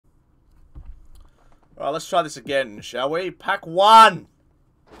Alright, let's try this again, shall we? Pack 1.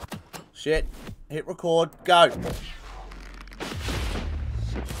 Shit. Hit record. Go.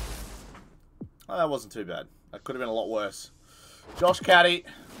 Oh, that wasn't too bad. That could have been a lot worse. Josh Caddy.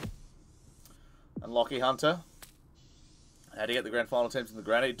 And Lockie Hunter. How do you get the grand final teams in the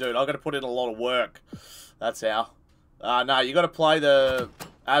granny? Dude, I've got to put in a lot of work. That's how. No, you got to play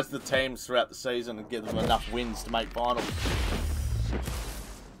as the teams throughout the season and give them enough wins to make finals.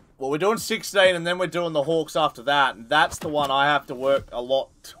 Well, we're doing 16 and then we're doing the Hawks after that. And that's the one I have to work a lot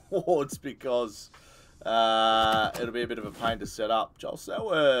towards because it'll be a bit of a pain to set up. Joel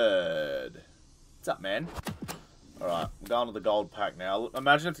Selwood. What's up, man? Alright, I'm going to the gold pack now.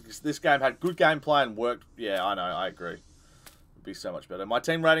 Imagine if this game had good gameplay and worked. Yeah, I know, I agree. It'd be so much better. My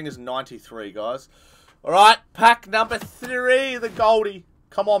team rating is 93, guys. Alright, pack number 3, the Goldie.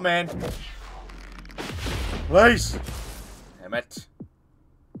 Come on, man. Please. Damn it.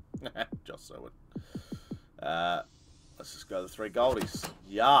 Just so it. Let's just go the 3 Goldies.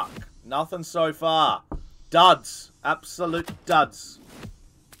 Yuck. Nothing so far. Duds. Absolute duds.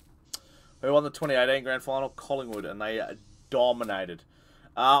 Who won the 2018 Grand Final? Collingwood, and they dominated.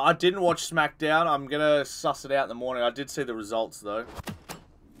 I didn't watch SmackDown. I'm going to suss it out in the morning. I did see the results, though.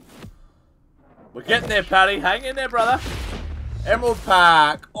 We're getting there, Paddy. Hang in there, brother. Emerald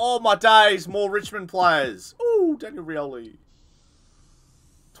Pack. Oh, my days. More Richmond players. Ooh, Daniel Rioli.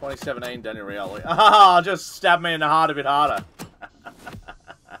 2017 Daniel Rioli. Ah, just stab me in the heart a bit harder.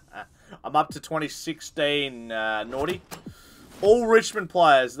 I'm up to 2016, Naughty. All Richmond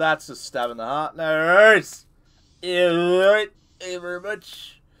players. That's a stab in the heart. No worries. Thank you very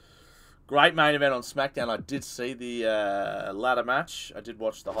much. Great main event on SmackDown. I did see the ladder match. I did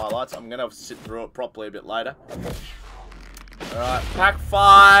watch the highlights. I'm going to sit through it properly a bit later. Alright, pack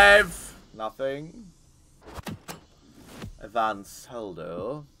 5. Nothing. Evan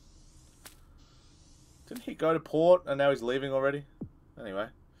Soldo. Didn't he go to Port and now he's leaving already? Anyway.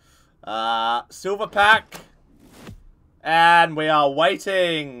 Silver pack. And we are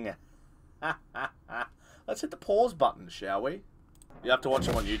waiting. Let's hit the pause button, shall we? You have to watch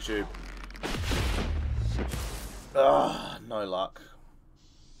him on YouTube. Ugh, no luck.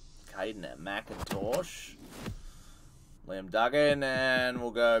 Caden at McIntosh. Liam Duggan, and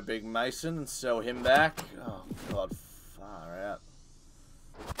we'll go Big Mason and sell him back. Oh, God, far out.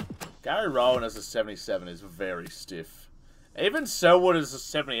 Gary Rowan as a 77 is very stiff. Even Selwood as a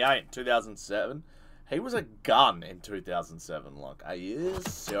 78 in 2007. He was a gun in 2007. Like, are you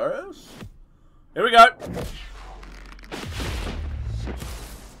serious? Here we go.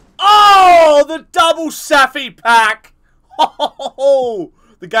 Oh, the double Safi pack. Oh,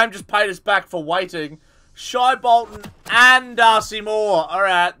 the game just paid us back for waiting. Shai Bolton and Darcy Moore. All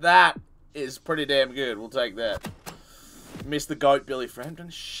right, that is pretty damn good. We'll take that. Missed the GOAT, Billy Frampton.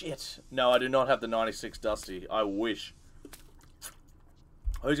 Shit. No, I do not have the 96 Dusty. I wish.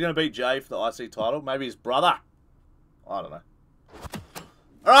 Who's going to beat Jay for the IC title? Maybe his brother. I don't know.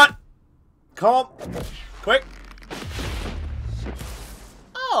 All right. Come on. Quick.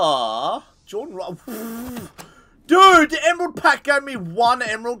 Ah, Jordan. Dude, the Emerald Pack gave me 1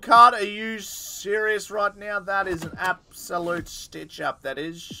 Emerald card. Are you serious right now? That is an absolute stitch-up, that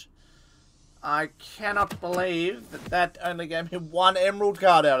is. I cannot believe that only gave me 1 Emerald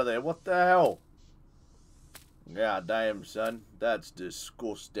card out of there. What the hell? God damn, son. That's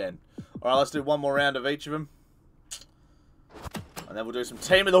disgusting. Alright, let's do one more round of each of them. And then we'll do some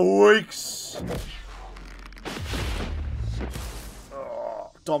Team of the Weeks.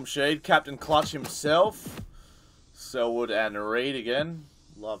 Oh, Dom Sheed, Captain Clutch himself. Selwood and Reed again.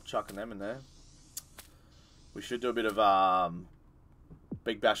 Love chucking them in there. We should do a bit of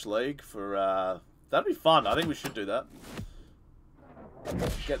Big Bash League for... that'd be fun. I think we should do that.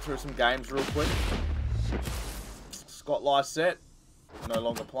 Get through some games real quick. Scott Lysette, no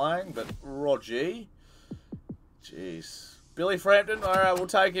longer playing, but Rogie. Jeez. Billy Frampton, alright, we'll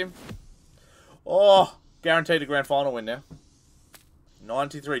take him. Oh, guaranteed a grand final win now.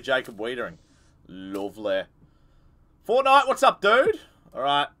 93 Jacob Wiedering. Lovely. Fortnite, what's up, dude?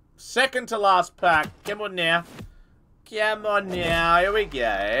 Alright, second to last pack. Come on now. Come on now, here we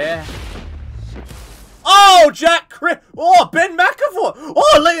go. Oh, Jack Chris. Oh, Ben McAvoy.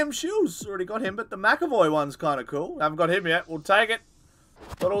 Oh, Liam Shields. Already got him, but the McAvoy one's kind of cool. Haven't got him yet. We'll take it.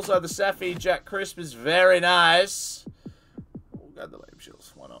 But also the Safi Jack Crisp is very nice. We'll go the Liam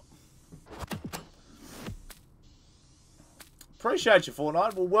Shields. Why not? Appreciate you,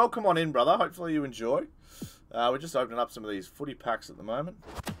 Fortnite. Well, welcome on in, brother. Hopefully you enjoy. We're just opening up some of these footy packs at the moment.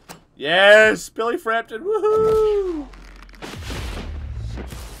 Yes, Billy Frampton. Woohoo!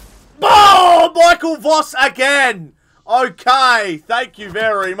 Oh, Michael Voss again. Okay, thank you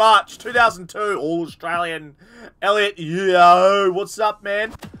very much. 2002, All-Australian. Elliot, yo, what's up,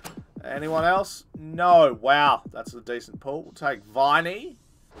 man? Anyone else? No. Wow, that's a decent pull. We'll take Viney.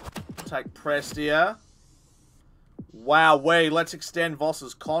 We'll take Prestia. Wow, let's extend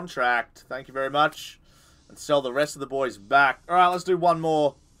Voss's contract. Thank you very much. And sell the rest of the boys back. Alright, let's do one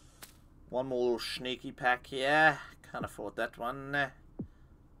more. One more little sneaky pack here. Can't afford that one.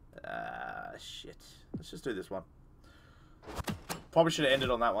 Shit. Let's just do this one. Probably should have ended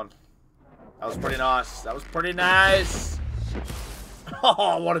on that one. That was pretty nice. That was pretty nice.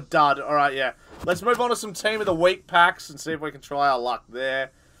 Oh, what a dud. Alright, yeah. Let's move on to some Team of the Week packs and see if we can try our luck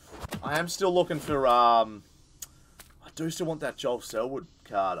there. I am still looking for, I do still want that Joel Selwood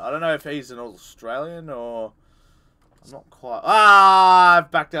card. I don't know if he's an Australian or... I'm not quite... I've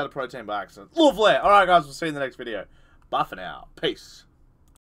backed out of Proteam by accident. Lovely. Alright, guys. We'll see you in the next video. Bye for now. Peace.